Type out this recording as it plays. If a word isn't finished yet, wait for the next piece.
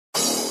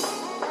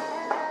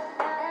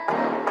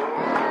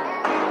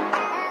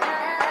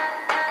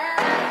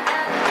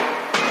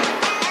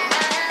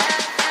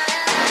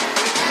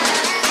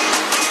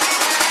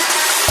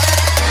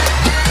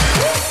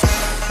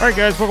All right,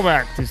 guys, welcome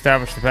back to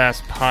Establish the Pass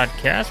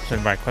podcast,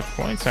 presented by Clutch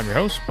Points. I'm your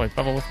host, Blake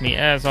Lovell. With me,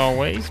 as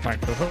always, my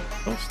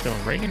co-host,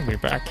 Dylan Reagan. We're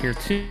back here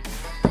to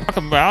talk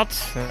about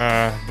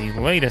the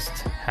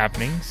latest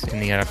happenings in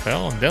the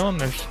NFL. And Dylan,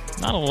 there's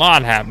not a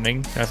lot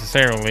happening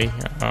necessarily.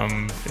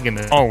 Again,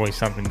 there's always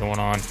something going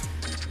on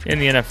in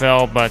the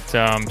NFL,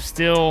 but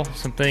still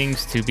some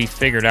things to be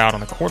figured out on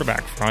the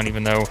quarterback front,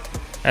 even though,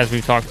 as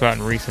we've talked about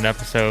in recent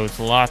episodes,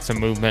 lots of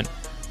movement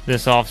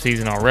this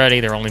offseason already.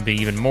 There will only be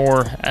even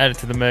more added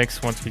to the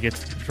mix once we get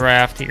to the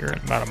draft here in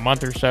about a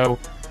month or so.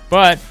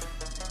 But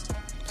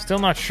still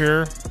not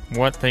sure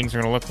what things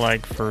are going to look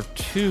like for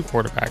two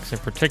quarterbacks in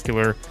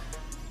particular.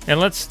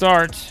 And let's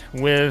start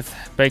with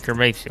Baker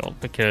Mayfield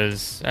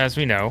because, as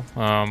we know,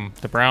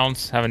 the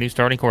Browns have a new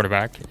starting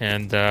quarterback.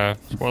 And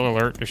spoiler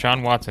alert,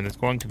 Deshaun Watson is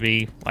going to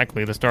be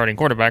likely the starting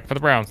quarterback for the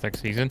Browns next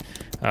season.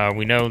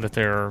 We know that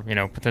there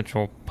are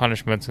potential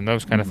punishments and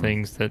those kind of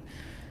things that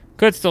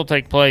could still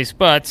take place,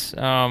 but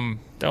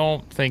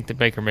don't think that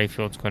Baker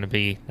Mayfield's going to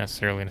be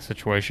necessarily in a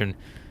situation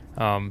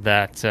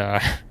that,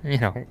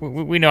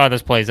 we know how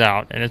this plays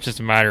out, and it's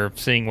just a matter of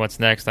seeing what's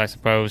next, I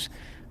suppose,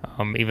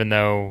 even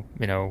though,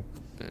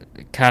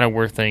 kind of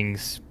where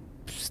things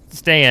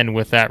stand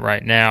with that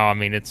right now. I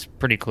mean, it's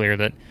pretty clear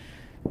that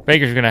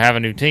Baker's going to have a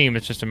new team.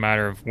 It's just a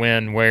matter of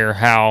when, where,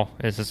 how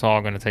is this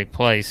all going to take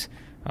place.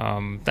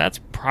 That's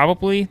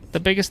probably the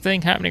biggest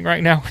thing happening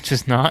right now, which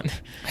is not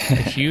a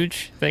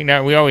huge thing.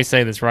 Now, we always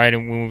say this, right?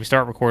 And when we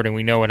start recording,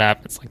 we know what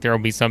happens. Like, there will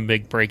be some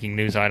big breaking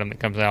news item that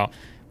comes out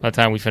by the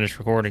time we finish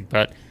recording.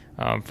 But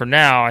for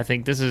now, I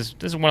think this is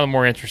one of the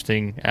more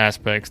interesting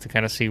aspects to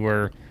kind of see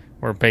where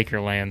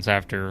Baker lands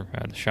after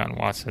Deshaun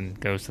Watson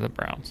goes to the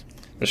Browns.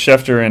 The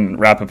Schefter and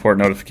Rappaport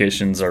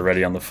notifications are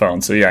ready on the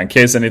phone. So, in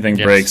case anything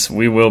breaks,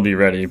 we will be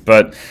ready.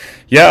 But,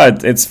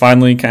 it's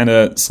finally kind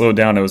of slowed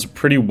down. It was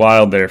pretty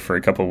wild there for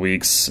a couple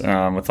weeks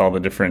with all the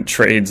different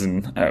trades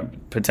and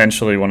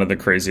potentially one of the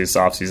craziest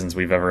off seasons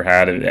we've ever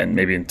had. And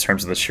maybe in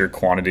terms of the sheer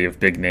quantity of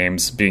big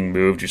names being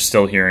moved, you're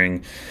still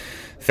hearing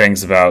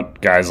things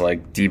about guys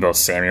like Deebo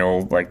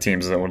Samuel, like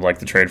teams that would like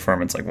to trade for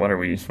him. It's like, what are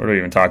we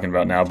even talking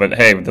about now? But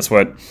hey, that's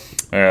what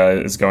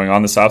is going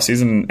on this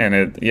offseason.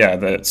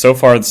 And so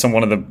far,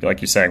 one of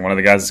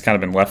the guys that's kind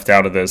of been left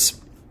out of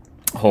this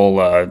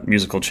whole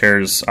musical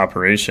chairs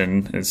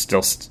operation is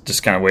still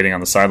just kind of waiting on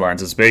the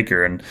sidelines is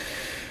Baker. And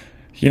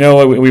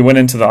we went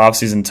into the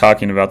offseason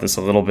talking about this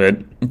a little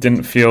bit.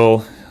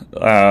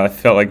 I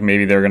felt like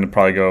maybe they're going to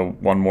probably go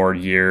one more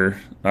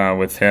year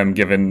with him,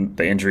 given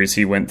the injuries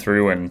he went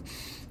through. And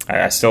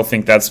I still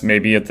think that's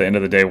maybe at the end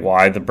of the day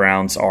why the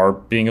Browns are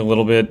being a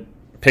little bit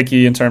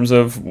picky in terms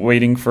of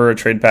waiting for a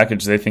trade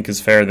package they think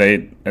is fair.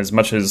 As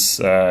much as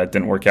it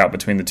didn't work out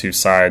between the two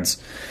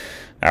sides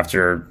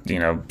after,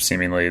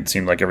 seemingly it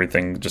seemed like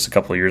everything just a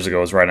couple of years ago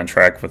was right on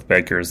track with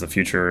Baker as the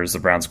future as the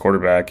Browns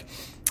quarterback.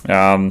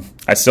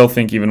 I still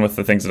think even with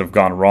the things that have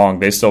gone wrong,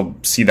 they still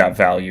see that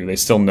value. They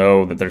still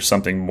know that there's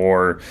something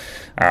more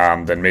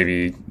than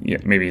maybe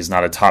he's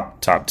not a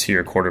top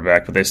tier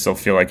quarterback, but they still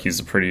feel like he's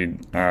a pretty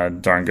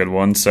darn good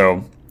one.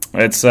 So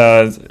it's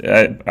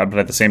but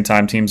at the same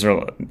time, teams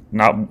are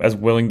not as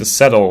willing to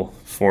settle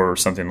for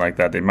something like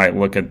that. They might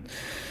look at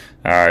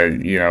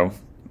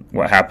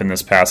what happened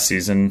this past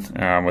season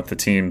with the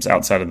teams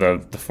outside of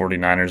the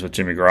 49ers with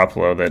Jimmy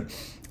Garoppolo that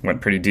went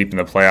pretty deep in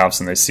the playoffs,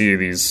 and they see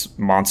these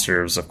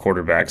monsters of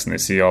quarterbacks, and they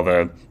see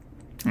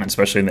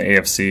especially in the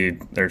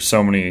AFC, there's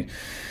so many,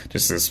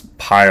 just this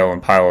pile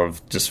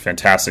of just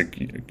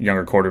fantastic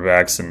younger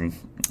quarterbacks, and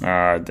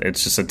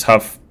it's just a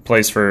tough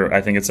place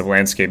I think it's a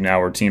landscape now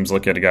where teams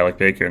look at a guy like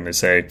Baker and they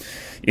say,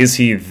 is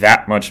he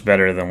that much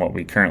better than what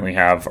we currently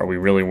have? Are we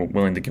really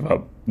willing to give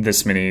up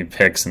this many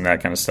picks and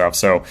that kind of stuff?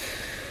 So,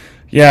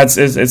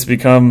 it's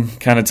become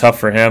kind of tough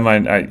for him.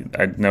 I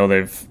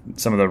know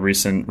some of the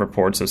recent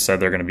reports have said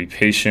they're going to be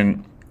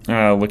patient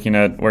looking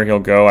at where he'll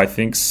go. I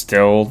think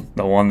still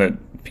the one that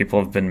people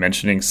have been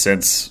mentioning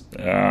since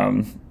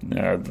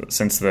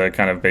the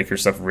kind of Baker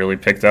stuff really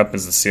picked up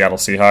is the Seattle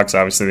Seahawks.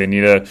 Obviously, they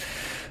need a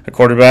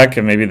quarterback,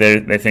 and maybe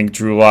they think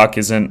Drew Lock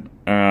isn't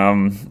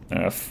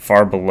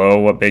far below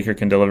what Baker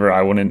can deliver.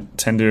 I wouldn't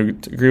tend to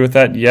agree with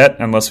that yet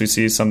unless we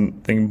see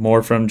something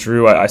more from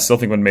Drew. I still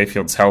think when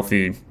Mayfield's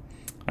healthy,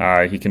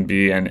 he can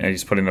be, and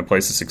he's put in a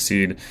place to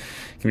succeed,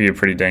 can be a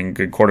pretty dang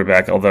good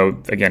quarterback.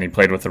 Although, again, he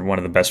played with one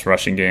of the best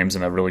rushing games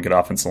and a really good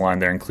offensive line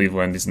there in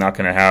Cleveland. He's not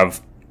going to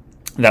have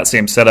that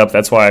same setup.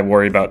 That's why I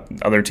worry about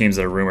other teams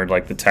that are rumored,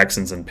 like the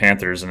Texans and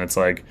Panthers. And it's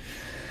like,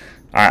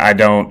 I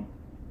don't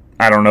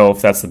know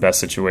if that's the best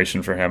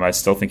situation for him. I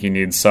still think he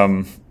needs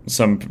some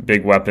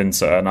big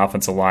weapons, an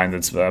offensive line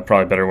that's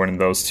probably better when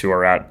those two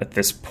are at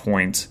this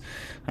point.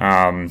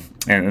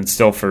 And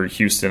still for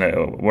Houston,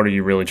 what are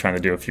you really trying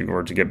to do if you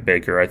were to get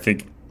Baker? I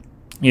think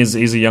he's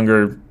a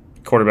younger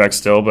quarterback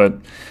still, but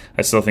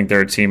I still think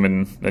they're a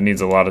team that needs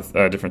a lot of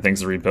different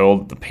things to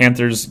rebuild. The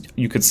Panthers,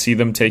 you could see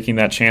them taking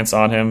that chance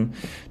on him,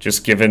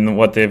 just given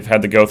what they've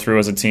had to go through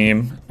as a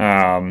team.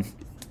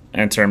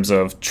 in terms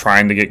of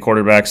trying to get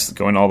quarterbacks,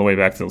 going all the way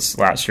back to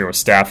last year with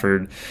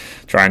Stafford,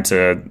 trying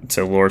to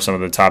lure some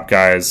of the top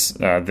guys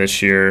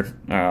this year,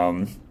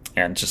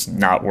 and just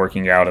not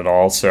working out at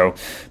all. So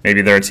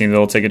maybe they're a team that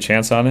will take a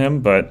chance on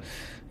him, but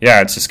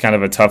yeah, it's just kind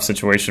of a tough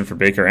situation for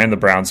Baker and the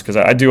Browns, because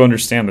I do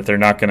understand that they're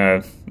not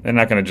gonna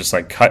just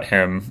like cut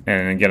him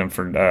and get him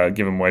for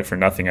give him away for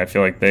nothing. I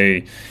feel like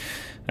they,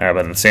 but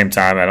at the same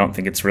time, I don't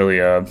think it's really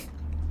a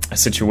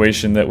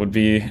situation that would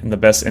be in the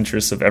best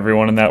interest of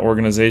everyone in that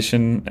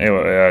organization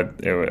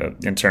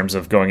in terms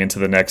of going into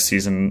the next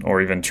season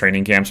or even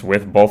training camps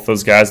with both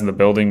those guys in the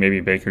building. Maybe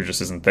Baker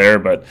just isn't there,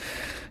 but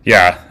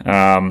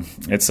yeah,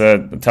 it's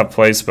a tough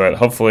place. But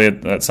hopefully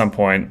at some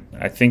point,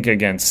 I think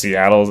against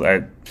Seattle,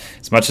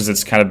 as much as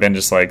it's kind of been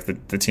just like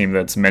the team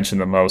that's mentioned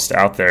the most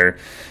out there,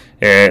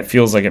 it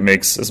feels like it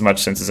makes as much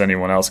sense as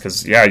anyone else,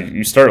 because yeah,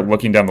 you start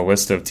looking down the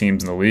list of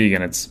teams in the league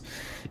and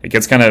it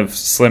gets kind of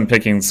slim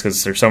pickings,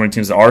 because there's so many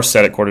teams that are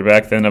set at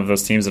quarterback. Then of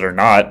those teams that are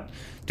not,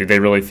 do they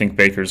really think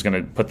Baker's going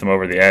to put them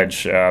over the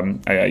edge?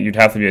 You'd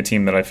have to be a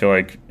team that I feel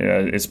like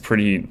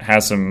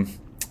has some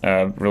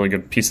really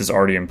good pieces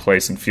already in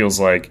place, and feels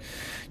like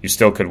you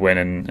still could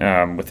win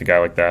with a guy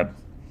like that.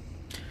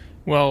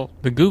 Well,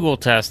 the Google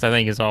test, I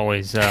think, is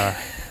always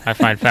I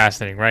find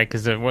fascinating, right?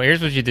 Because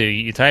here's what you do: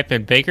 you type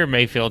in Baker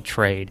Mayfield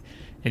trade,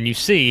 and you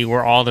see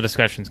where all the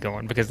discussion's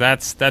going, because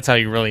that's how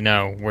you really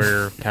know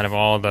where kind of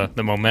all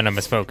the momentum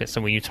is focused.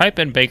 So when you type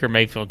in Baker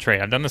Mayfield trade,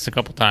 I've done this a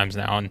couple times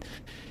now, and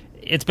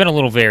it's been a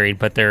little varied,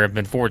 but there have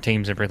been 4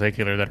 teams in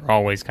particular that are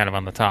always kind of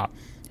on the top,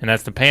 and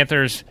that's the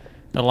Panthers,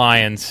 the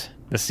Lions,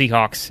 the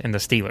Seahawks, and the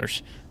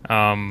Steelers.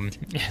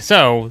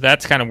 So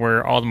that's kind of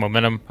where all the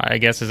momentum, I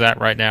guess, is at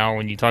right now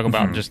when you talk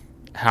about just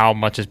how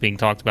much is being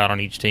talked about on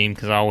each team,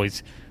 because I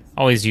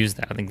always use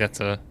that. I think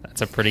that's a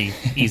pretty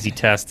easy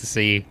test to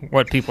see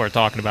what people are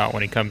talking about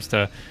when it comes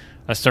to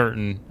a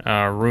certain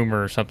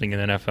rumor or something in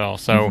the NFL.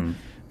 So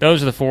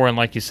those are the 4, and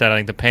like you said, I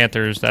think the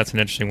Panthers, that's an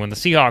interesting one. The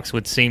Seahawks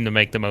would seem to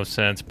make the most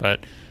sense, but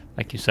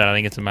like you said, I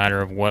think it's a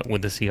matter of what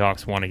would the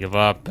Seahawks want to give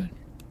up. But,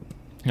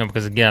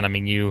 because again,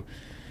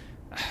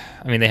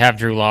 they have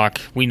Drew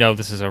Lock. We know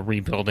this is a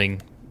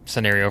rebuilding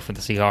scenario for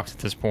the Seahawks at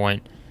this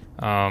point.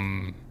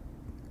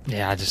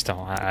 Yeah,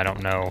 I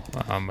don't know.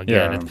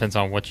 It depends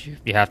on what you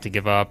have to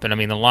give up. And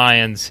the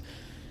Lions,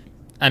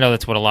 I know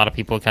that's what a lot of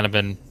people have kind of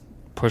been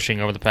pushing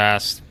over the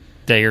past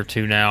day or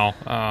two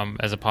now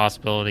as a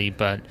possibility,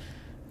 but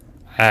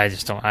I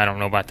don't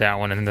know about that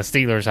one. And the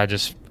Steelers,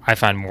 I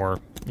find more,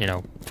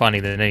 funny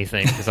than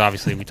anything, because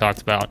obviously we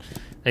talked about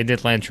they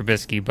did land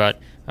Trubisky,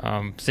 but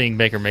seeing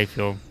Baker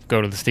Mayfield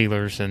go to the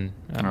Steelers and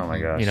oh my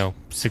gosh,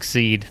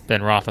 succeed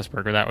Ben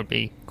Roethlisberger, that would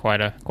be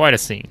quite a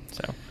scene.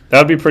 So that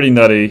would be pretty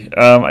nutty.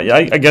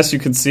 I guess you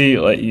could see,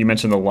 like you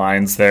mentioned, the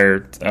Lions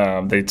there.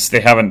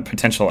 They have a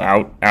potential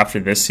out after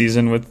this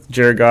season with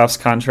Jared Goff's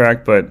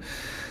contract, but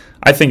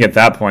I think at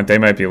that point they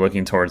might be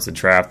looking towards the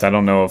draft. I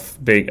don't know if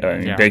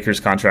Baker's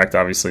contract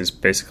obviously is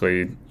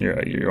basically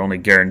you're only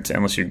guaranteed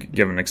unless you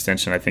give an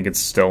extension. I think it's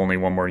still only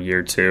one more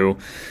year too,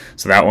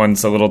 so that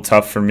one's a little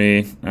tough for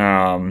me.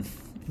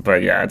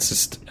 But yeah, it's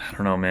just, I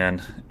don't know,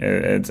 man.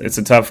 It's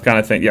a tough kind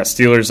of thing. Yeah,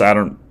 Steelers,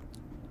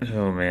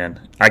 oh man,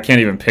 I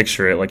can't even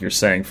picture it, like you're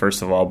saying,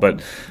 first of all.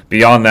 But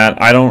beyond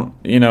that, I don't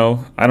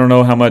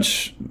know how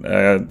much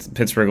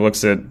Pittsburgh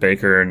looks at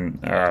Baker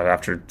and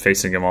after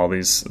facing him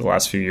the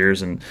last few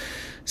years, and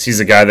sees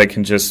a guy that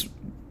can just,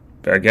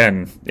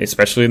 again,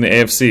 especially in the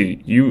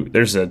AFC,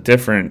 there's a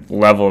different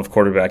level of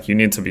quarterback you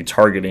need to be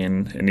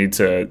targeting and need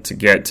to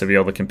get to be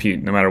able to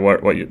compete, no matter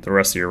what the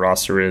rest of your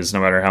roster is,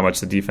 no matter how much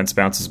the defense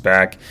bounces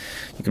back.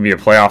 You can be a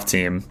playoff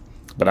team,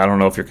 but I don't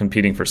know if you're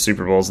competing for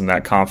Super Bowls in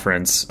that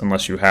conference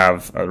unless you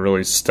have a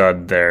really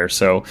stud there.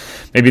 So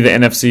maybe the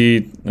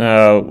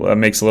NFC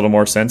makes a little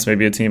more sense.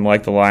 Maybe a team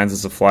like the Lions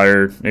as a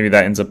flyer, maybe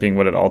that ends up being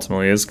what it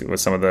ultimately is with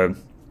some of the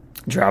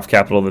draft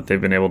capital that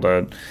they've been able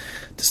to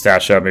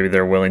stash up. Maybe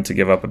they're willing to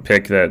give up a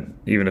pick that,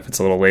 even if it's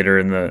a little later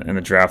in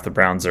the draft, the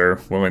Browns are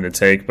willing to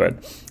take. But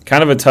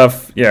kind of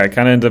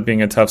ends up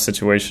being a tough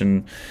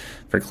situation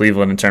for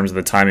Cleveland in terms of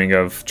the timing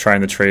of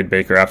trying to trade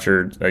Baker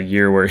after a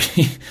year where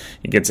he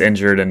gets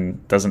injured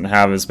and doesn't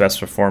have his best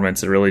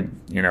performance. It really,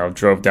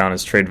 drove down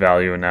his trade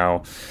value. And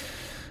now,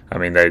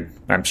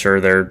 I'm sure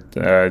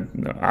they're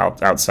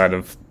outside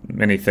of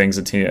many things,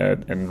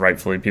 and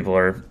rightfully people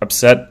are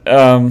upset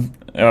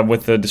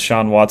with the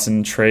Deshaun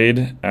Watson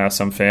trade,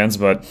 some fans,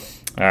 but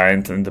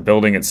in the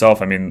building itself,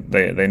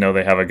 they know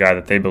they have a guy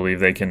that they believe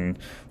they can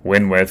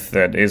win with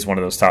that is one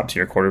of those top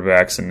tier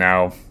quarterbacks, and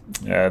now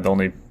the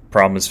only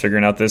problem is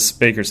figuring out this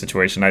Baker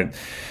situation.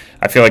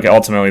 I feel like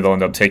ultimately they'll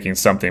end up taking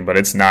something, but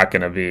it's not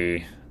going to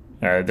be.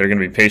 They're going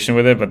to be patient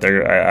with it, but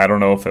I don't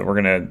know if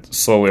we're going to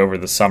slowly over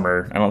the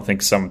summer. I don't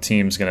think some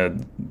team's going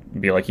to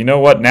be like, you know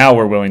what, now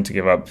we're willing to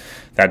give up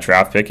that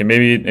draft pick, and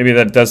maybe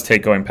that does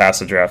take going past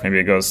the draft. Maybe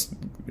it goes.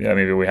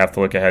 Maybe we have to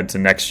look ahead to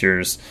next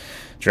year's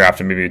draft,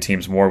 and maybe a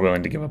team's more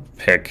willing to give up a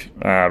pick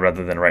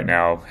rather than right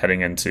now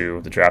heading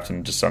into the draft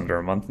in just under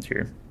a month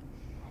here.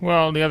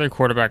 Well, the other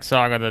quarterback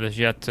saga that is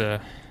yet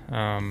to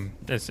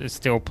is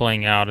still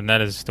playing out, and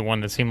that is the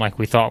one that seemed like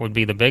we thought would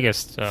be the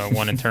biggest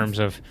one in terms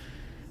of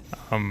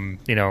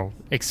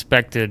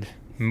expected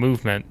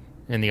movement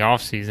in the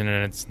offseason,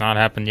 and it's not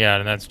happened yet,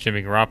 and that's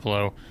Jimmy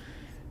Garoppolo,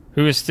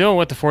 who is still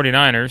with the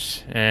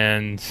 49ers.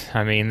 And,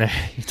 I mean,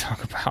 you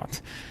talk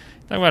about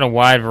a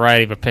wide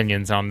variety of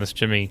opinions on this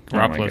Jimmy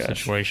Garoppolo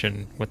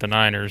situation with the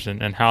Niners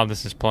and how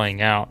this is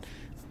playing out.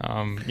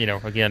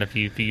 Again, if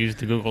you use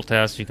the Google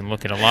test, you can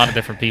look at a lot of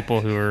different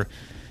people who are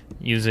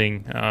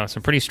using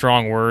some pretty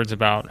strong words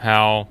about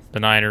how the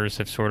Niners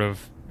have sort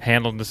of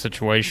handled the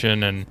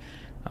situation, and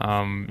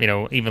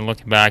even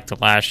looking back to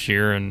last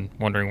year and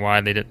wondering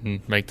why they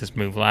didn't make this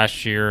move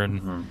last year,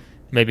 and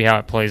maybe how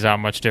it plays out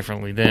much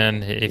differently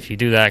then if you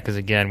do that, because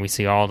again, we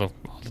see all the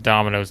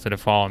dominoes that have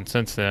fallen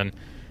since then,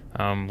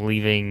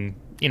 leaving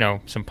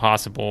some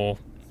possible.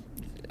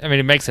 I mean,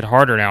 it makes it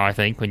harder now, I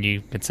think, when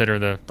you consider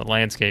the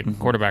landscape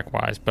quarterback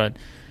wise, but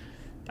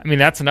I mean,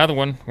 that's another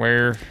one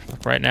where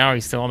right now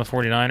he's still on the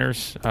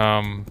 49ers.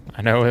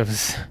 I know it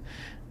was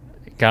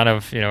kind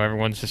of,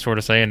 everyone's just sort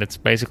of saying it's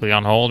basically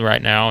on hold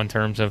right now in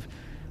terms of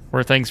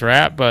where things are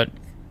at, but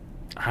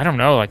I don't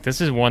know. Like,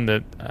 this is one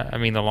that, I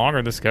mean, the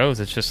longer this goes,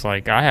 it's just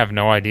like I have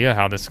no idea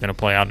how this is going to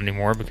play out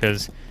anymore,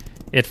 because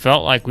it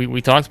felt like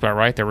we talked about,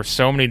 right? There were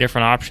so many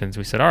different options.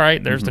 We said, all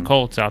right, there's the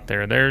Colts out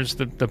there. There's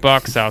the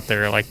Bucs out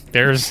there. Like,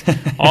 there's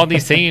all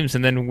these teams,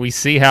 and then we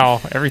see how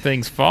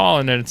everything's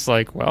fallen, and it's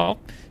like, well,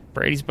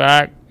 Brady's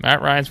back.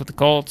 Matt Ryan's with the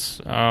Colts.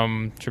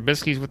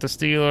 Trubisky's with the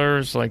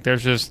Steelers. Like,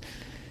 there's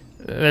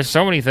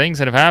so many things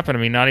that have happened.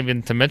 I mean, not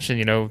even to mention,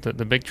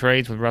 the big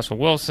trades with Russell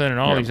Wilson and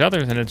all these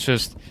others, and it's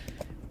just,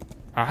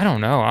 I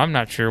don't know. I'm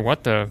not sure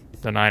what the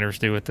Niners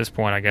do at this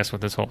point, I guess,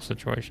 with this whole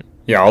situation.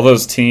 Yeah, all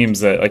those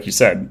teams that, like you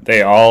said,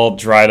 they all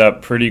dried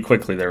up pretty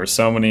quickly. There were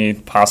so many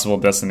possible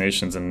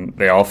destinations, and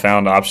they all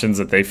found options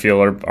that they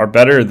feel are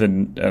better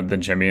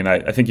than Jimmy. And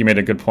I think you made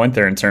a good point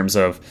there in terms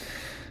of,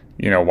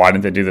 why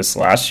didn't they do this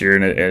last year?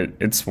 And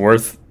it's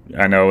worth,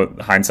 I know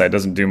hindsight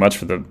doesn't do much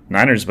for the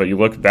Niners, but you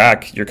look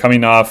back, you're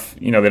coming off,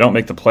 they don't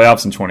make the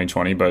playoffs in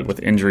 2020, but with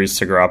injuries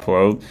to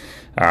Garoppolo,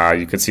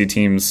 you could see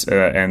teams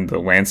and the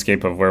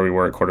landscape of where we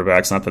were at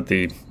quarterbacks. Not that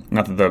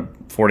the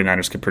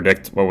 49ers could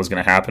predict what was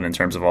going to happen in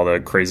terms of all the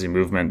crazy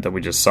movement that we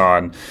just saw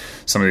and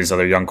some of these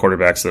other young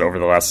quarterbacks that over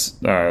the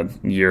last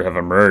year have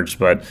emerged.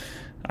 But,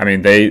 I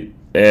mean,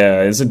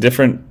 it's a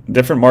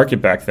different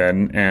market back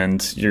then,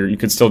 and you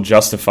could still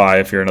justify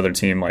if you're another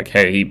team, like,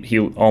 hey, he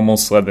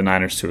almost led the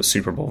Niners to a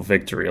Super Bowl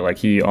victory. Like,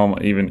 he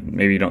almost, even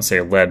maybe you don't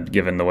say led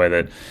given the way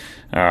that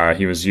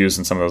he was used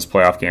in some of those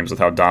playoff games with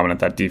how dominant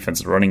that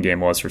defensive running game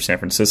was for San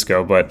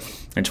Francisco, but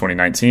in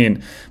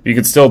 2019, you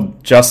could still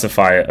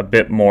justify it a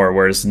bit more.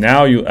 Whereas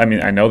now,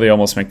 I know they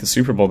almost make the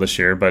Super Bowl this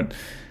year, but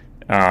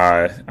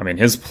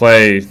his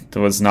play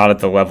was not at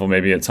the level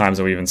maybe at times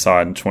that we even saw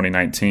it in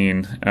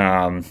 2019.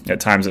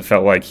 At times it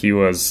felt like he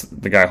was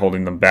the guy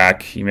holding them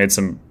back. He made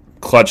some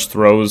clutch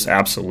throws,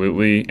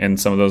 absolutely, in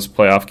some of those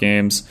playoff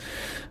games.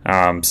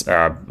 But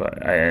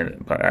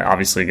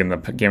obviously, in the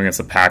game against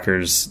the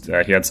Packers,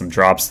 he had some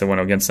drops that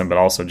went against him, but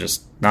also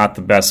just not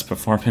the best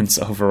performance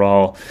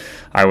overall,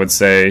 I would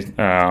say.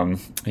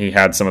 He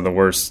had some of the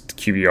worst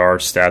QBR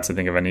stats, I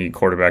think, of any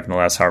quarterback in the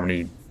last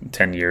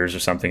 10 years or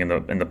something in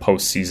the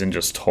postseason,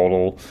 just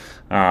total.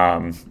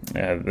 Not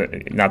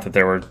that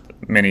there were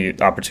many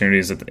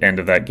opportunities at the end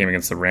of that game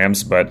against the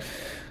Rams, but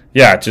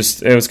yeah,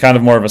 it was kind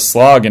of more of a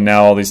slog, and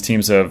now all these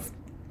teams have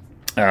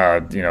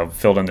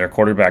filled in their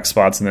quarterback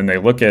spots, and then they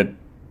look at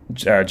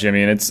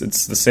Jimmy, and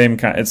it's the same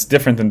kind. It's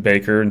different than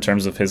Baker in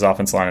terms of his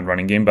offensive line and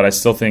running game, but I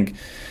still think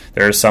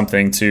there is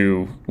something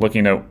to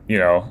looking at.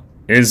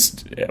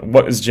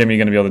 What is Jimmy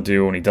going to be able to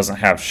do when he doesn't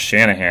have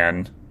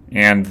Shanahan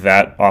and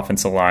that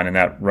offensive line and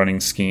that running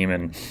scheme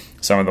and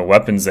some of the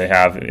weapons they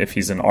have if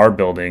he's in our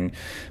building?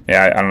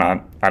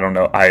 Yeah, I don't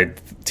know.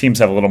 Teams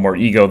have a little more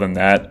ego than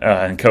that,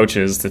 and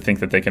coaches to think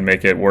that they can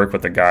make it work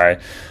with a guy,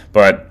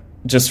 but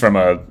just from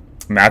a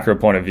macro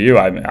point of view,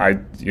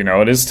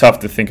 it is tough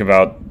to think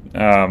about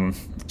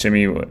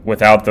Jimmy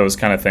without those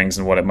kind of things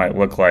and what it might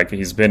look like.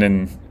 He's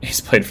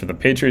played for the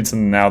Patriots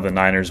and now the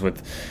Niners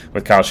with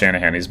Kyle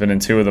Shanahan. He's been in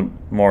two of the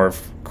more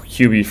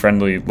QB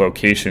friendly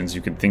locations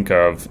you could think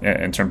of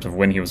in terms of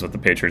when he was with the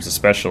Patriots,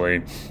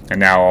 especially, and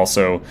now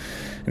also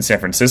in San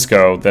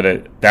Francisco.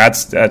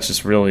 That's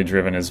just really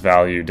driven his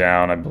value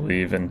down, I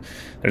believe, and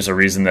there's a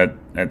reason that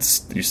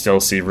you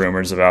still see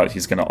rumors about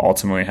he's going to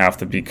ultimately have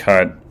to be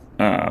cut.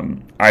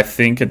 I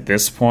think at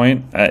this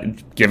point,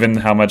 given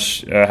how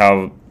much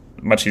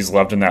he's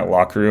loved in that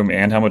locker room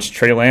and how much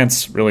Trey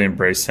Lance really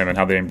embraced him and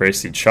how they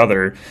embraced each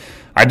other,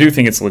 I do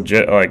think it's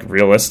legit, like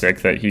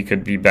realistic that he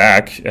could be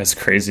back, as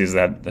crazy as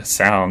that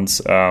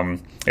sounds,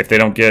 if they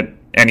don't get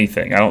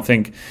anything. I don't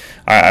think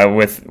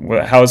with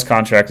how his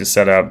contract is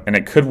set up, and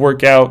it could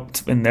work out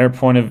from their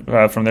point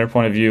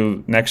of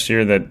view next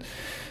year that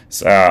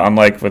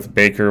unlike with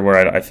Baker,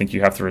 where I think you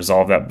have to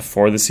resolve that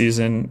before the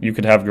season, you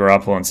could have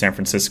Garoppolo in San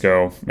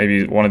Francisco,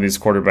 maybe one of these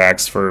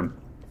quarterbacks for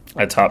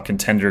a top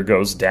contender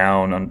goes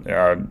down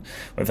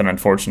with an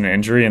unfortunate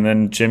injury, and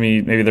then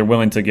Jimmy, maybe they're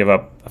willing to give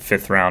up a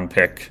 5th-round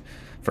pick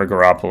for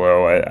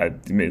Garoppolo.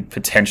 I mean,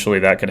 potentially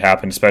that could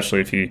happen, especially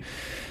if he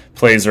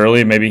plays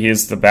early. Maybe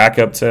he's the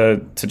backup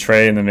to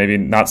Trey, and then maybe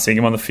not seeing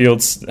him on the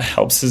field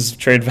helps his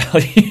trade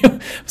value,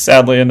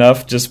 sadly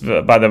enough, just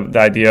by the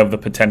idea of the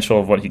potential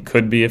of what he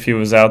could be if he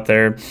was out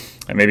there.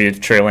 And maybe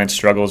if Trey Lance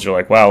struggles, you're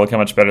like, wow, look how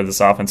much better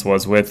this offense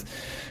was with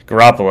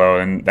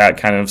Garoppolo, and that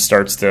kind of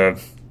starts to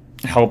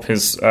help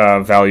his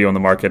value on the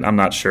market. I'm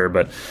not sure,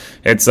 but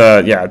it's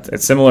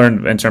similar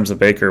in terms of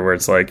Baker, where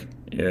it's like,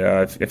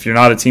 yeah, if you're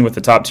not a team with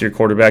the top tier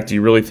quarterback, do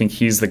you really think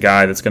he's the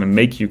guy that's going to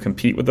make you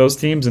compete with those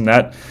teams? And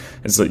that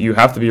is that you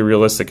have to be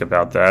realistic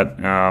about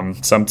that.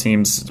 Some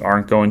teams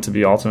aren't going to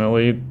be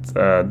ultimately.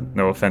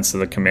 No offense to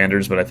the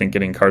Commanders, but I think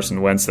getting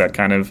Carson Wentz, that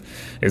kind of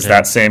is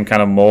that same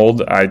kind of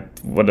mold.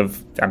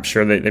 I'm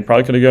sure they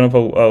probably could have given up a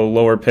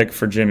lower pick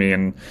for Jimmy,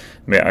 and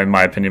in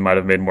my opinion, might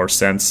have made more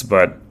sense.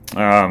 But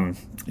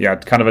yeah,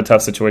 kind of a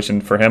tough situation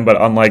for him. But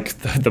unlike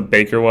the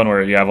Baker one,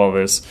 where you have all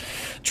this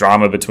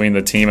drama between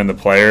the team and the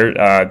player,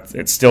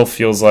 it still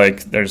feels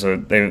like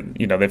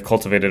they've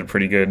cultivated a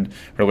pretty good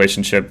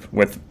relationship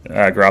with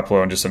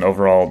Garoppolo, and just an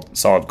overall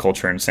solid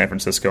culture in San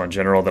Francisco in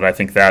general, that I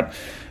think that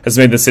has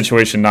made the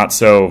situation not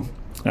so.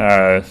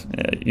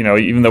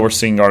 Even though we're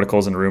seeing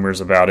articles and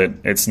rumors about it,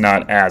 it's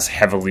not as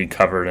heavily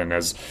covered and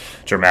as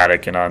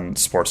dramatic and on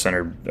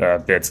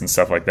SportsCenter bits and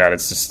stuff like that.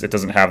 It's just, it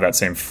doesn't have that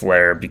same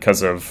flair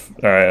because of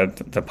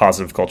the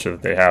positive culture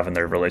that they have in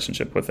their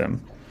relationship with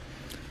him.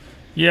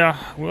 Yeah,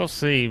 we'll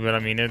see. But I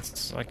mean,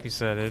 it's like you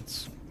said,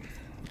 it's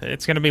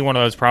going to be one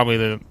of those probably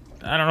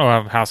I don't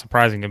know how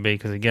surprising it can be,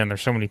 because again,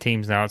 there's so many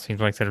teams now, it seems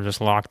like, that are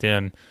just locked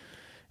in,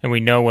 and we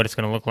know what it's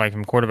going to look like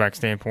from a quarterback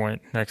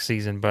standpoint next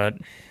season. But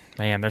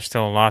man, there's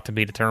still a lot to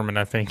be determined,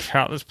 I think,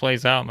 how this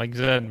plays out. Like you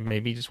said,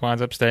 maybe he just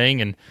winds up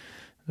staying, and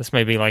this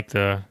may be like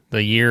the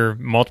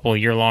multiple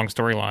year-long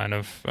storyline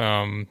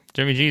of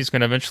Jimmy G is going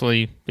to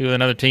eventually be with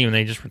another team, and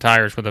then he just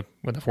retires with the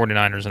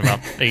 49ers in about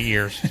 8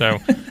 years. So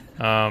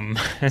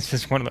it's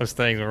just one of those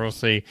things where we'll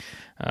see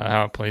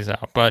how it plays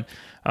out. But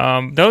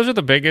those are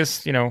the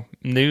biggest,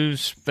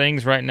 news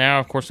things right now.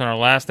 Of course, on our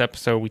last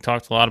episode, we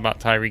talked a lot about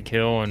Tyreek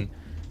Hill and,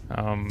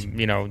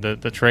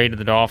 the trade to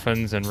the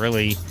Dolphins, and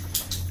really,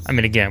 I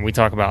mean, again, we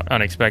talk about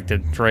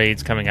unexpected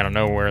trades coming out of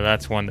nowhere.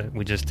 That's one that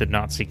we just did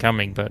not see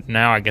coming. But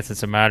now I guess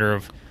it's a matter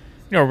of,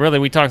 really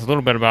we talked a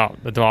little bit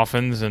about the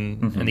Dolphins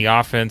and the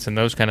offense and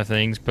those kind of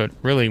things. But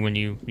really, when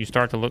you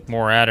start to look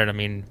more at it, I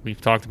mean,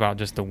 we've talked about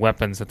just the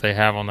weapons that they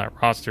have on that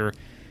roster.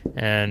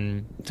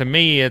 And to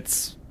me,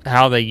 it's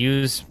how they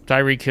use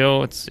Tyreek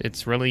Hill.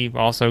 It's really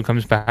also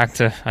comes back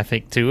to, I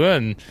think, Tua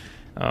and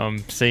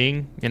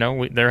seeing,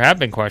 there have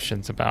been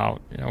questions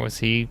about, is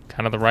he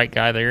kind of the right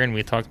guy there? And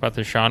we talked about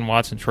the Deshaun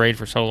Watson trade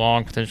for so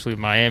long, potentially with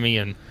Miami,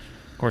 and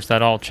of course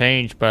that all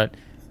changed. But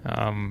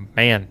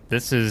man,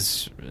 this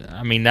is,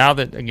 I mean, now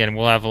that, again,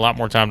 we'll have a lot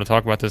more time to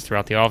talk about this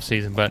throughout the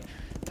offseason, but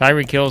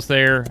Tyreek Hill's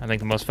there. I think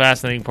the most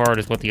fascinating part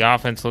is what the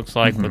offense looks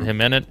like with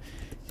him in it.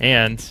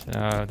 And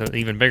the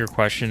even bigger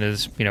question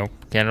is, can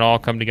it all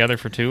come together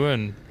for Tua,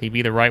 and he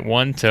be the right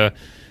one to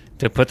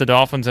put the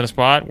Dolphins in a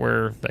spot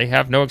where they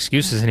have no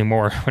excuses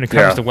anymore when it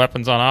comes to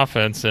weapons on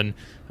offense. And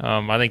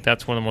I think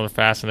that's one of the more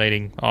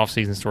fascinating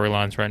offseason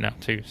storylines right now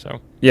too. So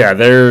yeah,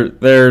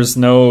 there's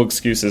no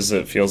excuses,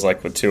 it feels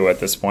like, with Tua at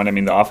this point. I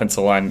mean, the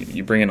offensive line,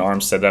 you bring in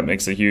Armstead, that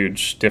makes a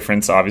huge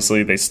difference.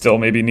 Obviously, they still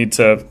maybe need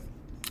to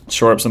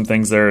shore up some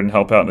things there and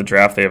help out in the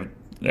draft. They have,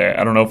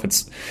 I don't know if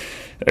it's,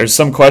 there's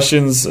some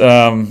questions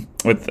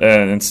with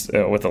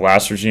the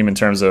last regime in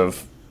terms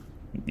of,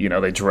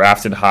 they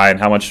drafted high, and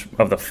how much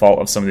of the fault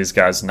of some of these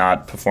guys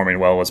not performing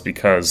well was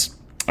because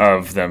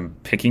of them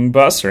picking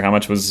bust, or how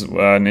much was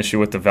an issue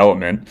with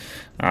development.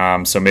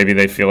 So maybe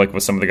they feel like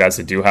with some of the guys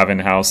they do have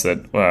in-house,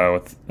 that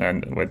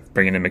with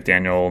bringing in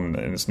McDaniel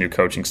and this new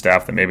coaching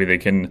staff, that maybe they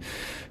can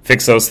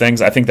fix those things.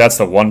 I think that's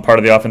the one part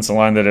of the offensive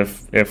line that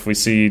if we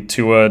see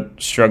Tua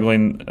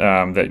struggling,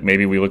 that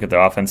maybe we look at the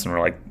offense and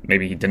we're like,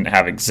 maybe he didn't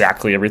have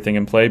exactly everything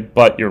in play,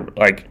 but you're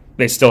like,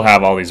 they still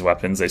have all these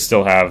weapons. They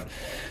still have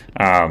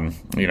a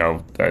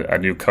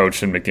new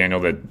coach in McDaniel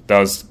that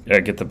does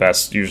get the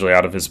best usually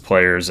out of his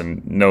players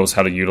and knows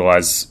how to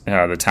utilize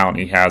the talent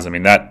he has. I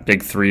mean, that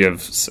big three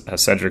of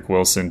Cedric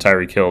Wilson,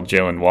 Tyreek Hill,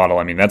 Jalen Waddle,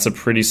 I mean, that's a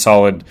pretty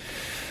solid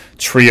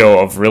trio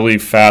of really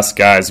fast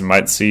guys. You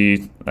might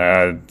see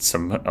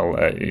some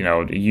a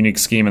unique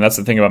scheme, and that's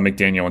the thing about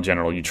McDaniel in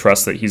general. You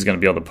trust that he's going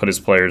to be able to put his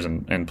players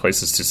in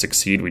places to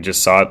succeed. We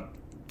just saw it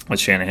with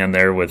Shanahan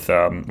there with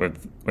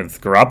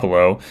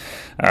Garoppolo,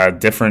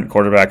 different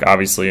quarterback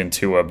obviously in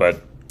Tua,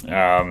 but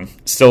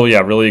still,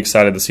 really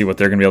excited to see what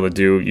they're going to be able to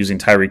do using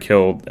Tyreek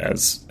Hill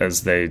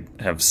as they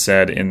have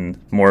said in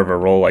more of a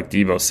role like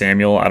Deebo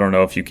Samuel. I don't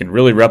know if you can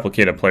really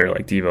replicate a player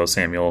like Deebo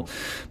Samuel,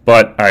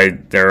 but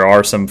there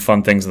are some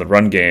fun things in the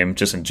run game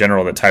just in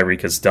general that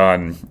Tyreek has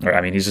done. I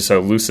mean, he's just an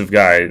elusive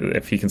guy.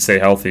 If he can stay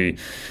healthy,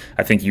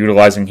 I think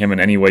utilizing him in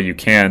any way you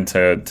can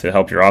to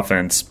help your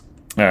offense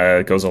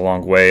goes a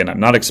long way. And I'm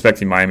not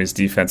expecting Miami's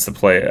defense to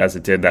play as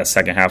it did that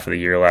second half of the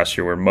year last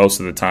year, where most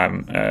of the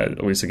time,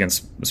 at least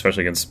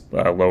especially against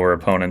lower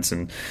opponents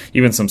and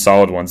even some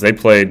solid ones, they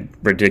played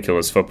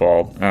ridiculous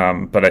football.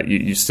 But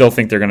you still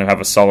think they're going to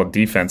have a solid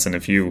defense, and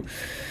if you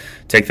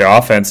take their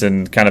offense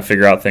and kind of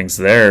figure out things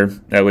there,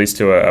 at least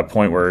to a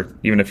point where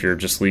even if you're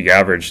just league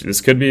average,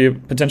 this could be a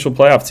potential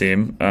playoff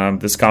team.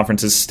 This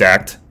conference is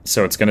stacked,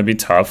 so it's going to be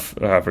tough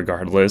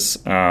regardless.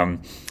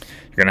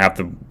 You're going to have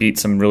to beat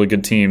some really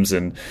good teams,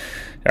 and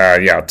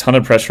a ton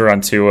of pressure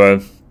on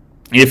Tua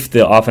if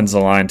the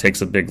offensive line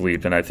takes a big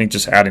leap. And I think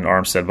just adding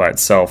Armstead by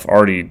itself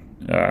already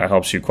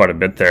helps you quite a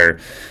bit there.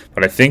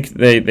 But I think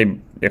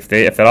if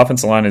that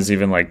offensive line is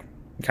even like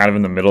kind of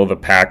in the middle of the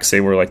pack, say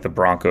where like the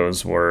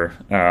Broncos were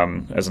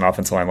as an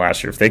offensive line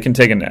last year, if they can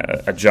take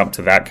a jump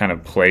to that kind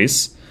of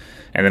place,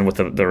 and then with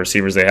the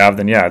receivers they have,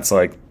 then it's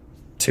like,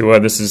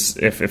 Tua, this is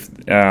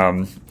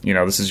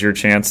this is your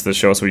chance to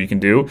show us what you can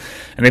do.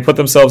 And they put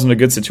themselves in a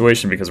good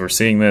situation, because we're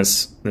seeing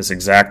this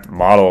exact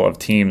model of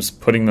teams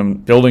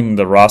building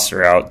the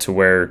roster out to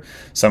where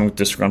some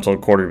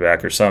disgruntled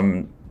quarterback or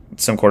some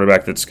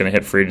quarterback that's going to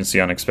hit free agency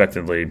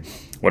unexpectedly,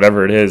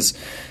 whatever it is,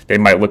 they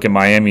might look at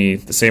Miami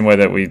the same way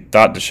that we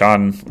thought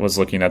Deshaun was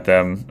looking at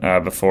them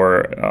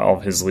before all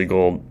of his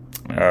legal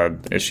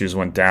issues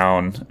went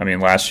down. I mean,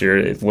 last year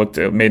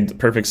it made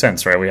perfect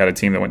sense, right? We had a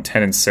team that went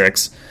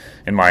 10-6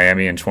 in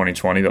Miami in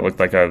 2020 that looked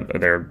like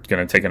they're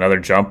going to take another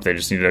jump. They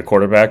just needed a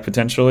quarterback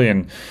potentially,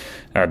 and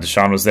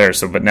Deshaun was there.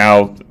 So, but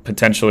now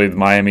potentially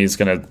Miami is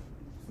going to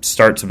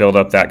start to build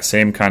up that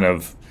same kind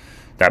of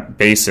that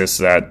basis,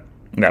 that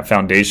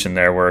foundation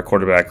there, where a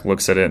quarterback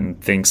looks at it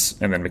and thinks,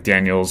 and then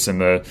McDaniel's in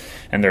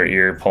their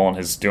ear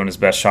doing his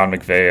best Sean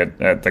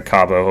McVay at the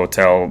Cabo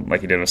Hotel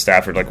like he did with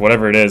Stafford, like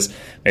whatever it is,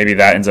 maybe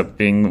that ends up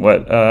being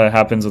what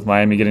happens with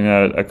Miami getting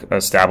a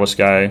established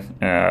guy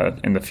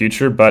in the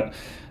future. But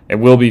it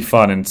will be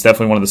fun, and it's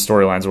definitely one of the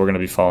storylines we're going to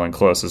be following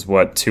close, is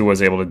what Tua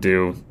was able to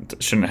do.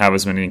 Shouldn't have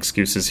as many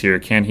excuses here.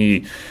 Can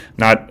he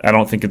not? I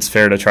don't think it's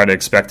fair to try to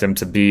expect him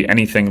to be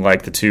anything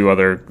like the two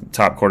other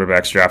top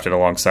quarterbacks drafted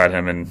alongside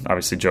him, and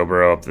obviously Joe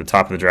Burrow up at the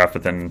top of the draft,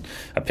 but then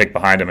a pick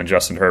behind him and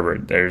Justin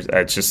Herbert.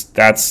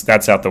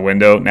 That's out the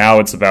window.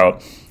 Now it's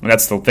about, and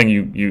that's the thing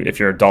you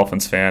if you're a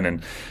Dolphins fan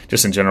and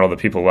just in general that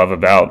people love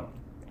about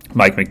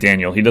Mike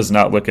McDaniel, he does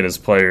not look at his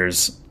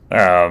players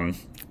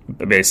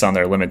based on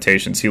their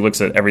limitations. He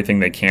looks at everything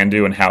they can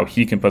do and how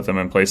he can put them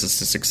in places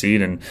to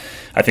succeed. And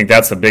I think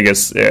that's the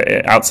biggest,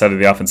 outside of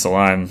the offensive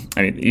line,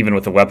 I mean, even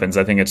with the weapons,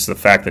 I think it's the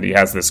fact that he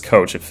has this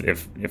coach. If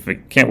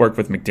it can't work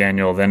with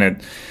McDaniel,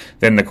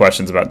 then the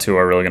questions about Tua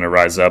are really going to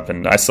rise up.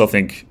 And I still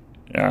think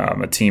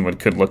a team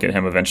could look at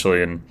him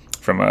eventually and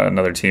from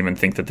another team and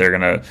think that they're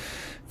going to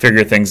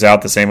figure things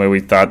out the same way we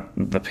thought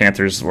the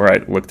Panthers were.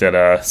 I looked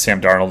at Sam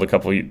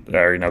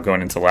Darnold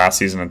going into last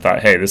season and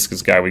thought, hey, this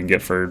is a guy we can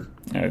get for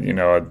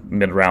a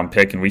mid-round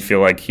pick, and we feel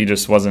like he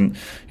just wasn't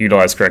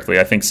utilized correctly.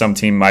 I think some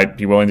team might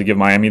be willing to give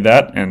Miami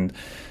that, and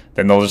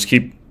then they'll just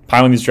keep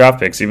piling these draft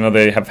picks. Even though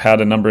they have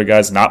had a number of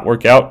guys not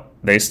work out,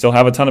 they still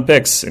have a ton of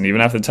picks. And even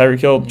after the Tyreek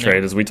Hill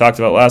trade, as we talked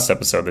about last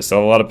episode, they still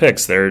have a lot of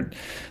picks. They're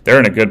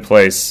in a good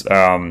place.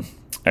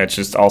 It's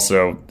just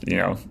also,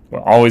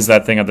 always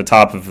that thing at the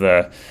top of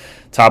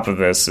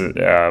this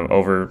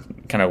over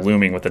kind of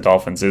looming with the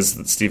Dolphins is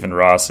Stephen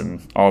Ross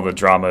and all the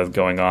drama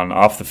going on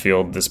off the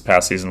field this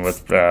past season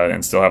with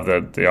and still have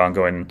the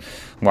ongoing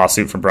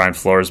lawsuit from Brian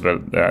Flores,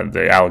 but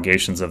the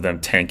allegations of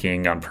them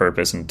tanking on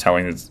purpose and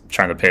trying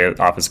to pay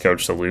off his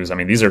coach to lose. I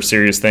mean, these are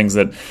serious things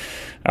that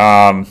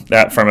from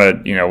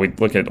we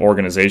look at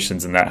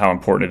organizations and how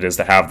important it is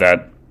to have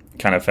that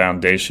kind of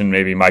foundation.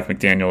 Maybe Mike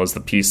McDaniel is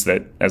the piece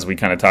that, as we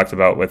kind of talked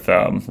about with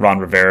Ron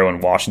Rivera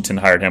when Washington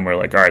hired him, we're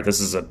like, all right, this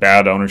is a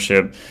bad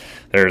ownership.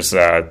 There's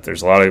a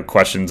lot of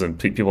questions, and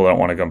people don't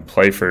want to come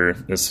play for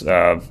this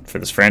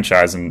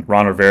franchise. And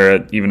Ron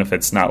Rivera, even if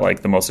it's not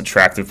like the most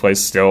attractive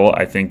place, still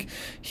I think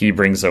he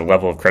brings a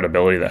level of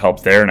credibility that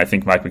helps there. And I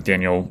think Mike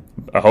McDaniel,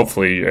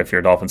 hopefully, if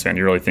you're a Dolphins fan,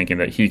 you're really thinking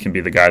that he can be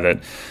the guy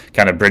that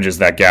kind of bridges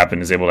that gap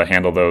and is able to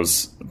handle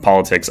those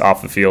politics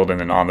off the field, and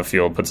then on the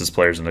field puts his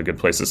players in a good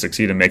place to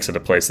succeed and makes it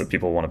a place that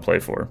people want to play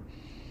for.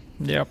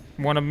 Yep,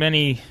 one of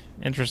many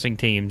interesting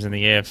teams in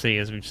the AFC,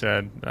 as we've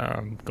said,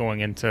 going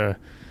into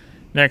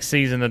next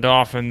season. The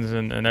Dolphins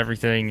and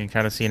everything, and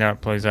kind of seeing how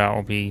it plays out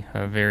will be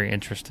very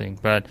interesting.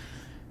 But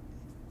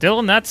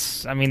Dylan,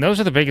 those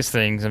are the biggest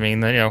things. I mean,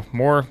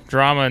 more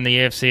drama in the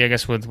AFC, I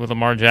guess, with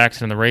Lamar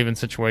Jackson and the Ravens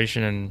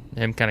situation, and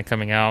him kind of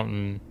coming out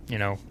and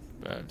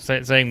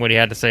saying what he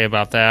had to say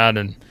about that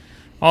and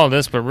all of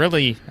this. But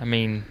really, I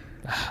mean,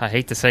 I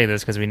hate to say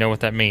this because we know what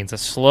that means. A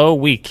slow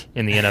week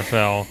in the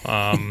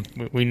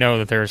NFL. We know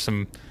that there are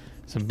some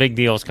big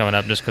deals coming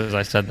up just because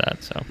I said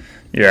that. So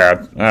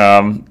yeah,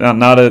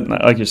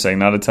 like you're saying,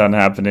 not a ton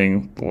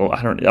happening. Well,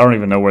 I don't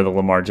even know where the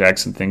Lamar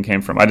Jackson thing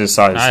came from. I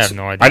have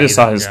no idea. I just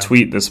saw his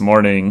tweet this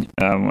morning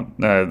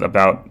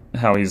about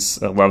how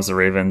he's loves the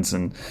Ravens,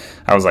 and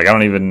I was like, I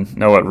don't even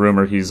know what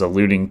rumor he's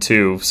alluding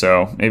to.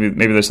 So maybe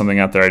there's something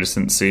out there I just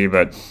didn't see.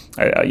 But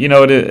I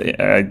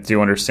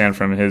do understand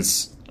from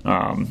his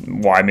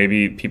why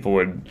maybe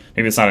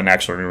it's not an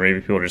actual rumor,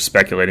 maybe people are just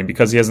speculating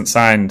because he hasn't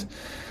signed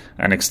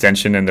an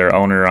extension, and their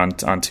owner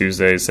on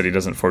Tuesday said he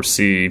doesn't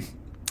foresee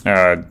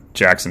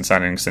Jackson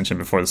signing an extension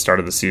before the start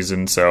of the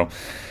season. So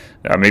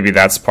maybe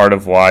that's part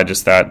of why,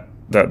 just that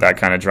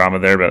kind of drama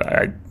there. But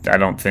I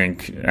don't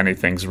think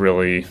anything's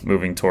really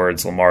moving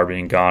towards Lamar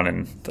being gone.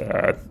 And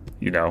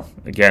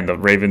again, the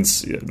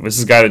Ravens, this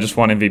is a guy that just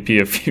won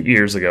MVP a few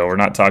years ago. We're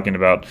not talking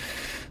about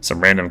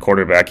some random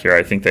quarterback here.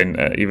 I think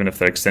they, even if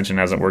the extension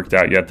hasn't worked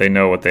out yet, they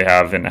know what they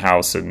have in the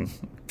house and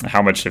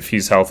how much, if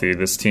he's healthy,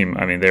 this team,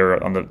 I mean, they were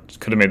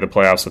could have made the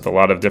playoffs with a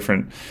lot of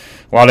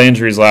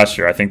injuries last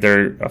year. I think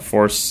they're a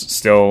force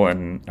still,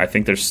 and I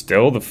think they're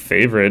still the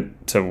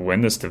favorite to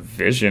win this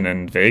division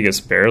in Vegas,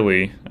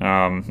 barely.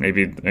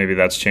 Maybe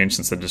that's changed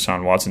since the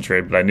Deshaun Watson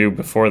trade, but I knew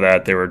before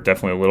that they were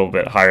definitely a little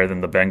bit higher than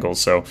the Bengals.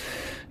 So,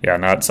 yeah,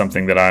 not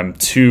something that I'm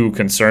too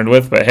concerned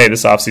with. But, hey,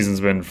 this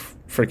offseason's been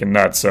freaking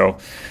nuts, so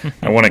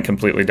I wouldn't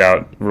completely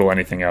rule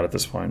anything out at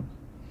this point.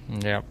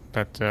 Yeah,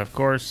 but of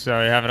course, you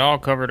have it all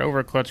covered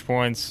over at Clutch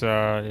Points.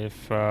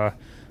 If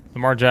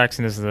Lamar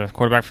Jackson is the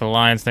quarterback for the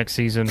Lions next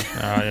season,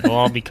 it'll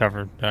all be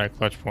covered at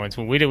Clutch Points.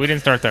 Well, we didn't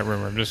start that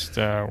rumor.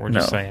 We're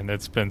just saying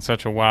it's been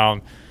such a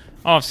wild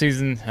off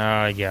season.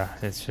 Yeah,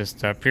 it's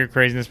just pure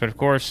craziness. But of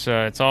course,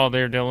 it's all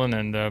there, Dylan,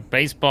 and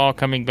baseball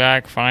coming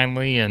back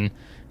finally, and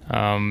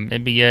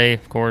NBA,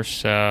 of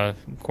course,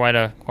 quite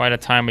a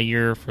time of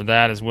year for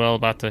that as well,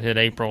 about to hit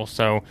April.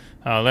 So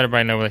let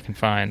everybody know where they can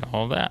find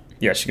all that.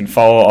 Yes, you can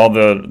follow all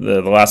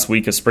the last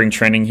week of spring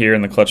training here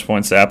in the Clutch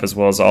Points app, as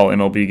well as all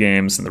MLB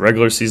games and the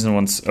regular season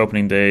once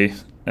opening day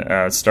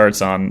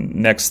starts on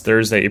next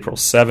Thursday, April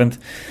 7th.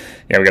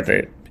 Yeah, we got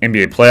the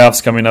NBA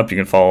playoffs coming up. You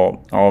can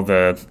follow all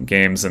the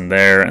games in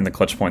there and the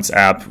Clutch Points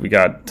app. We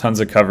got tons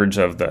of coverage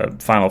of the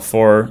Final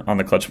Four on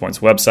the Clutch Points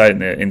website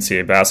and the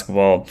NCAA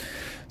basketball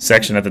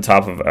section at the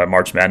top of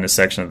March Madness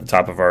section at the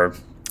top of our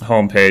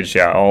homepage.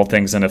 Yeah, all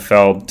things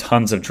NFL,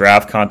 tons of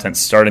draft content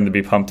starting to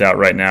be pumped out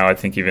right now. I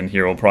think even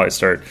here we'll probably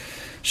start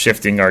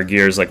shifting our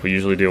gears like we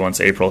usually do once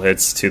April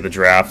hits to the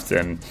draft,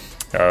 and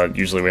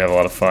usually we have a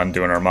lot of fun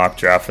doing our mock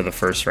draft for the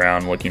first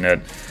round, looking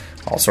at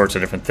all sorts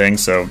of different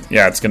things. So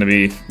yeah, it's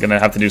gonna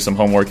have to do some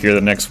homework here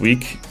the next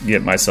week,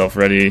 get myself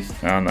ready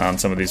on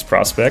some of these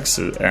prospects,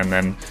 and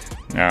then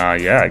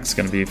it's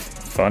gonna be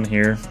fun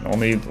here.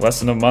 Only less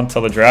than a month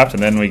till the draft,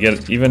 and then we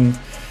get even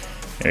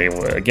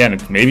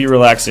again maybe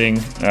relaxing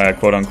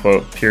quote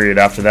unquote period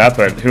after that.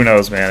 But who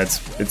knows, man?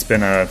 It's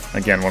been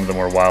again one of the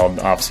more wild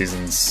off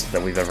seasons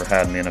that we've ever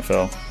had in the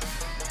NFL.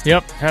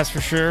 Yep, that's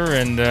for sure.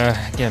 And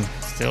again,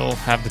 still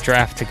have the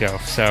draft to go,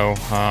 so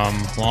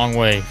long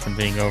way from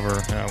being over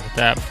with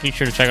that. Be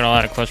sure to check it all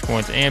out at Clutch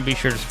Points, and be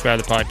sure to subscribe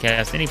to the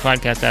podcast. Any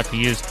podcast app you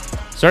use,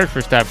 search for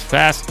Established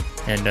Pass.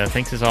 And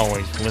thanks as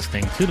always for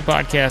listening to the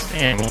podcast,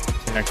 and we'll see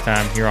you next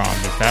time here on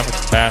the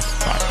Established Pass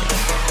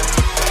podcast.